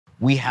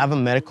We have a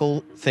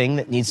medical thing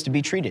that needs to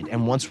be treated.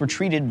 And once we're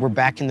treated, we're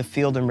back in the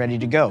field and ready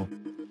to go.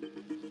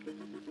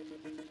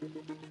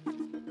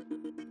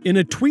 In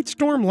a tweet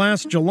storm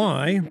last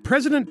July,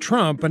 President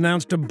Trump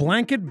announced a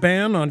blanket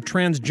ban on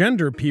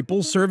transgender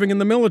people serving in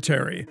the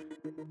military.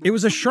 It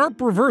was a sharp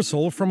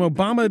reversal from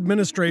Obama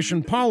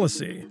administration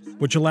policy,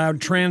 which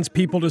allowed trans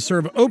people to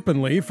serve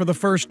openly for the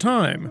first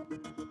time,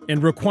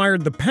 and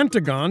required the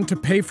Pentagon to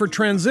pay for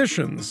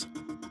transitions.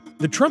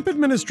 The Trump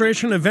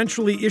administration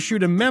eventually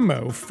issued a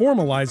memo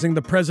formalizing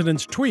the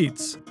president's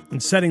tweets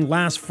and setting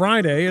last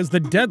Friday as the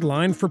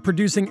deadline for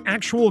producing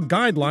actual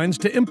guidelines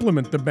to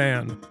implement the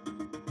ban.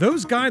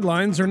 Those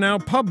guidelines are now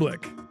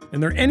public,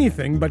 and they're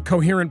anything but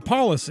coherent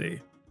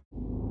policy.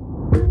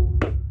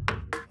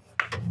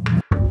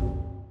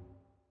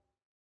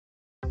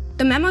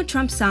 The memo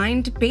Trump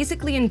signed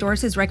basically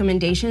endorses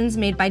recommendations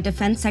made by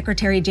Defense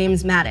Secretary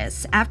James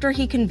Mattis after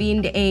he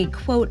convened a,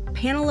 quote,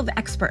 panel of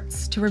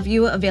experts to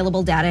review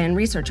available data and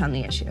research on the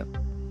issue.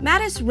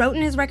 Mattis wrote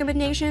in his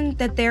recommendation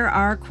that there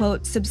are,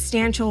 quote,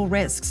 substantial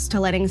risks to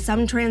letting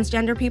some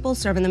transgender people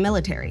serve in the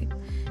military.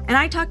 And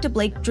I talked to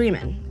Blake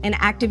Dremann, an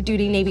active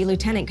duty Navy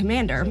lieutenant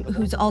commander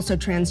who's also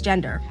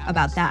transgender,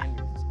 about that.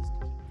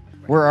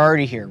 We're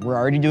already here. We're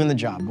already doing the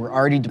job. We're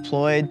already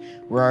deployed.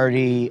 We're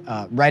already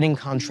writing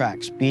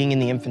contracts, being in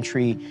the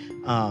infantry,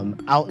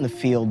 out in the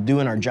field,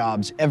 doing our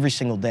jobs every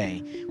single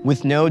day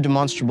with no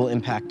demonstrable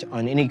impact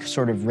on any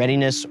sort of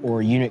readiness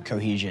or unit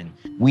cohesion.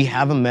 We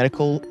have a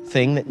medical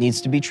thing that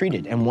needs to be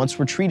treated. And once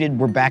we're treated,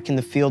 we're back in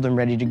the field and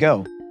ready to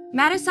go.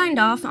 Mattis signed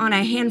off on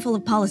a handful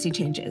of policy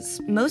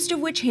changes, most of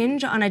which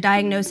hinge on a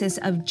diagnosis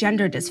of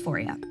gender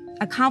dysphoria,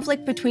 a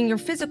conflict between your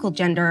physical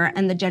gender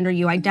and the gender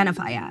you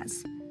identify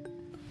as.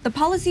 The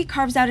policy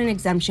carves out an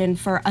exemption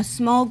for a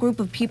small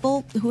group of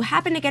people who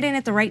happen to get in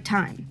at the right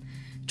time.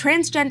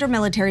 Transgender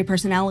military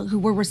personnel who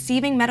were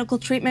receiving medical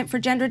treatment for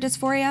gender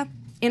dysphoria,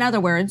 in other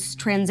words,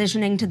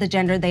 transitioning to the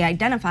gender they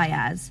identify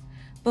as,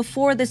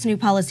 before this new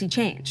policy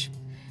change.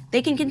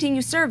 They can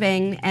continue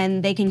serving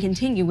and they can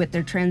continue with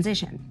their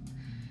transition.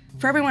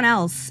 For everyone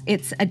else,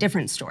 it's a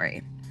different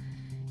story.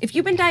 If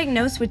you've been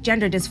diagnosed with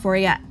gender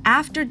dysphoria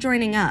after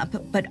joining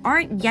up but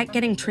aren't yet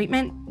getting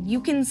treatment, you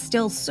can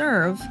still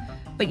serve,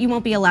 but you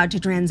won't be allowed to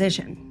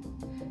transition.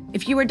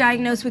 If you were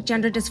diagnosed with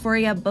gender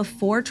dysphoria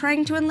before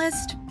trying to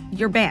enlist,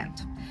 you're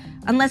banned,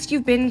 unless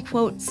you've been,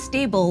 quote,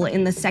 stable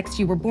in the sex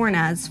you were born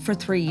as for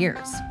 3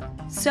 years.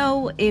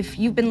 So if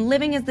you've been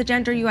living as the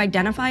gender you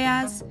identify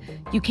as,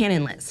 you can't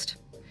enlist.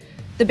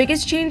 The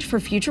biggest change for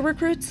future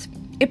recruits?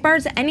 It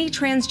bars any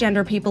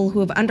transgender people who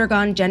have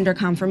undergone gender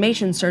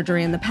confirmation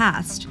surgery in the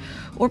past,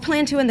 or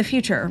plan to in the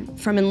future,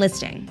 from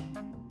enlisting.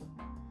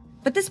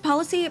 But this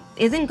policy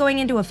isn't going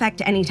into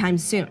effect anytime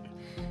soon,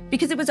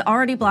 because it was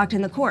already blocked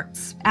in the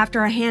courts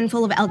after a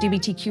handful of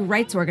LGBTQ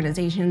rights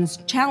organizations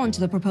challenged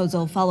the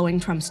proposal following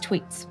Trump's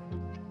tweets.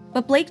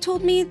 But Blake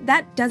told me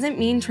that doesn't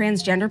mean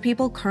transgender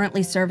people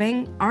currently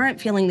serving aren't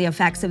feeling the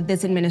effects of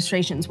this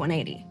administration's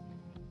 180.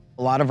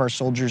 A lot of our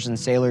soldiers and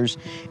sailors,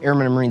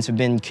 airmen and Marines have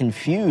been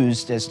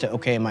confused as to,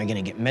 okay, am I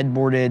gonna get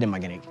med-boarded? Am I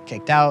gonna get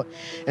kicked out?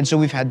 And so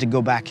we've had to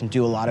go back and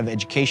do a lot of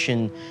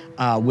education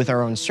with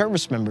our own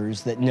service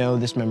members that know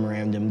this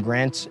memorandum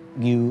grants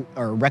you,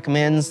 or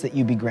recommends that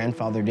you be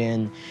grandfathered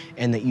in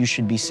and that you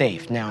should be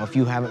safe. Now, if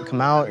you haven't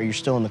come out or you're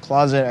still in the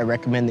closet, I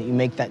recommend that you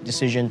make that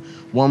decision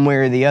one way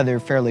or the other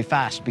fairly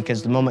fast,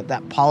 because the moment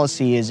that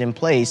policy is in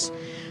place,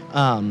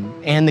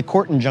 and the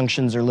court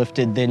injunctions are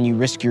lifted, then you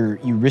risk your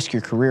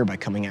career by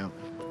coming out.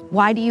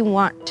 Why do you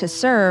want to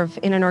serve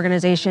in an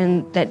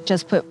organization that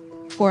just put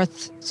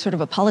forth sort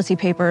of a policy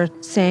paper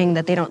saying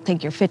that they don't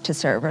think you're fit to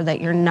serve or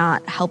that you're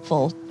not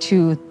helpful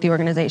to the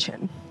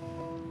organization?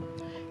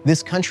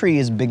 This country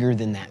is bigger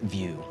than that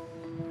view.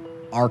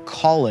 Our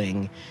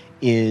calling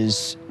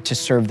is to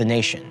serve the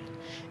nation,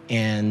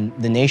 and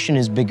the nation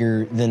is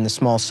bigger than the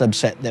small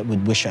subset that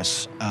would wish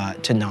us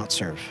to not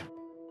serve.